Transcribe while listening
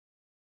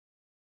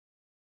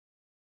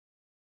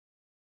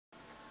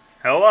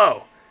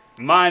Hello,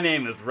 my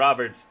name is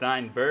Robert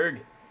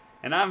Steinberg,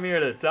 and I'm here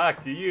to talk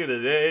to you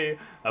today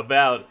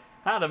about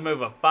how to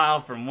move a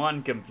file from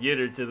one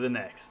computer to the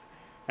next.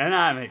 And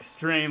I'm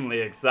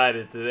extremely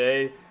excited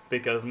today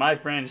because my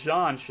friend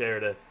Sean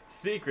shared a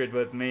secret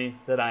with me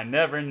that I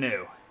never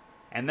knew.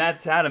 And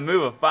that's how to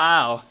move a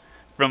file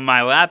from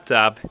my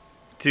laptop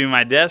to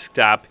my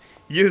desktop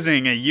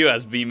using a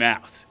USB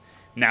mouse.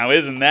 Now,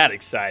 isn't that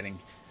exciting?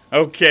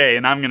 Okay,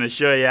 and I'm going to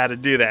show you how to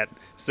do that.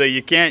 So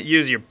you can't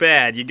use your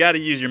pad, you got to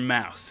use your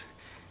mouse.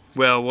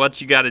 Well,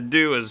 what you got to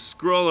do is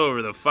scroll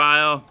over the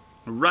file,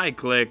 right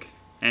click,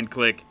 and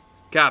click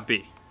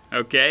copy.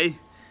 Okay?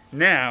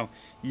 Now,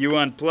 you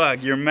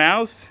unplug your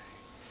mouse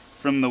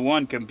from the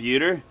one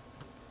computer,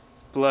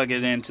 plug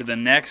it into the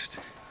next,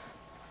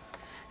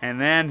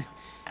 and then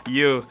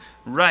you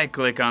right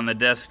click on the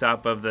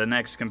desktop of the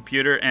next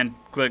computer and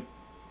click.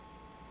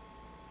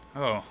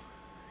 Oh,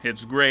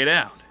 it's grayed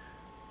out.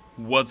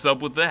 What's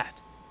up with that?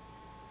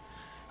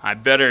 I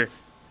better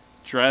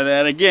try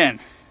that again.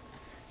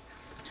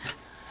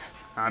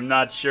 I'm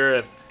not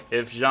sure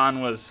if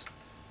Jean was...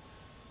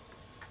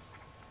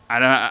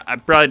 I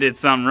probably did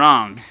something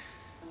wrong.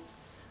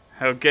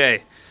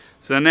 Okay,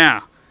 so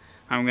now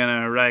I'm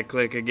going to right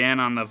click again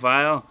on the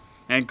file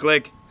and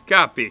click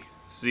copy.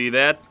 See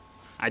that?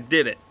 I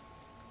did it.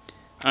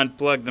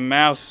 Unplug the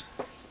mouse,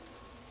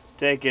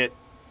 take it,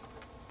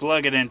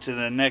 plug it into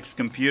the next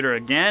computer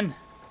again,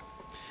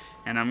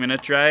 and I'm going to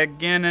try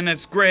again, and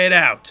it's grayed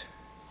out.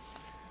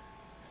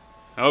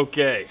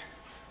 Okay.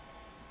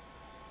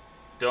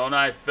 Don't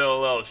I feel a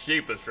little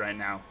sheepish right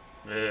now?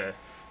 Ugh.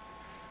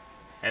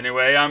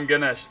 Anyway, I'm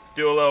gonna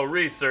do a little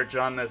research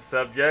on this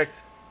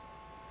subject,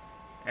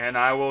 and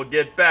I will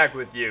get back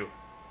with you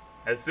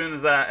as soon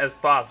as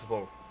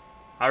possible.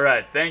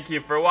 Alright, thank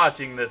you for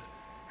watching this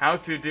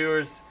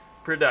HowToDoers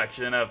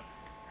production of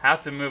how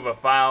to move a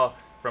file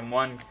from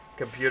one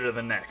computer to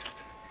the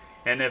next.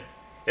 And if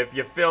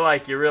you feel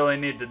like you really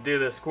need to do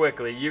this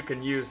quickly, you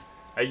can use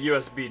a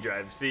USB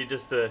drive. See,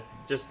 just a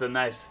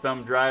nice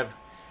thumb drive,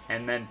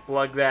 and then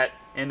plug that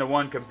into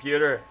one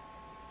computer,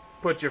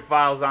 put your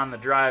files on the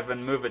drive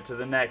and move it to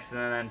the next, and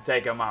then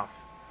take them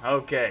off.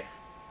 Okay,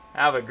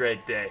 have a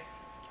great day.